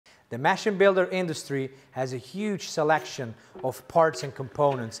The machine builder industry has a huge selection of parts and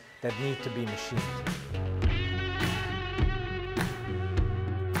components that need to be machined.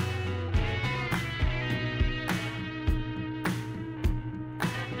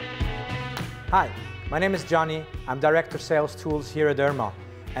 Hi, my name is Johnny. I'm Director Sales Tools here at Urma,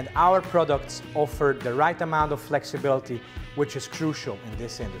 and our products offer the right amount of flexibility, which is crucial in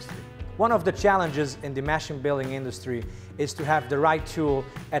this industry. One of the challenges in the machine building industry is to have the right tool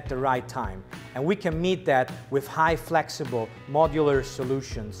at the right time, and we can meet that with high flexible modular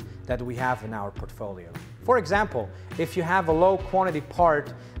solutions that we have in our portfolio. For example, if you have a low quantity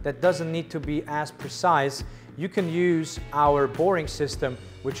part that doesn't need to be as precise, you can use our boring system,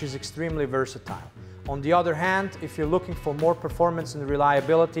 which is extremely versatile. On the other hand, if you're looking for more performance and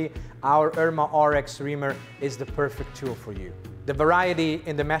reliability, our Urma RX Reamer is the perfect tool for you. The variety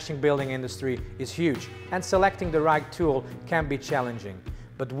in the machine building industry is huge, and selecting the right tool can be challenging,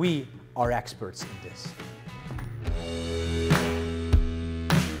 but we are experts in this.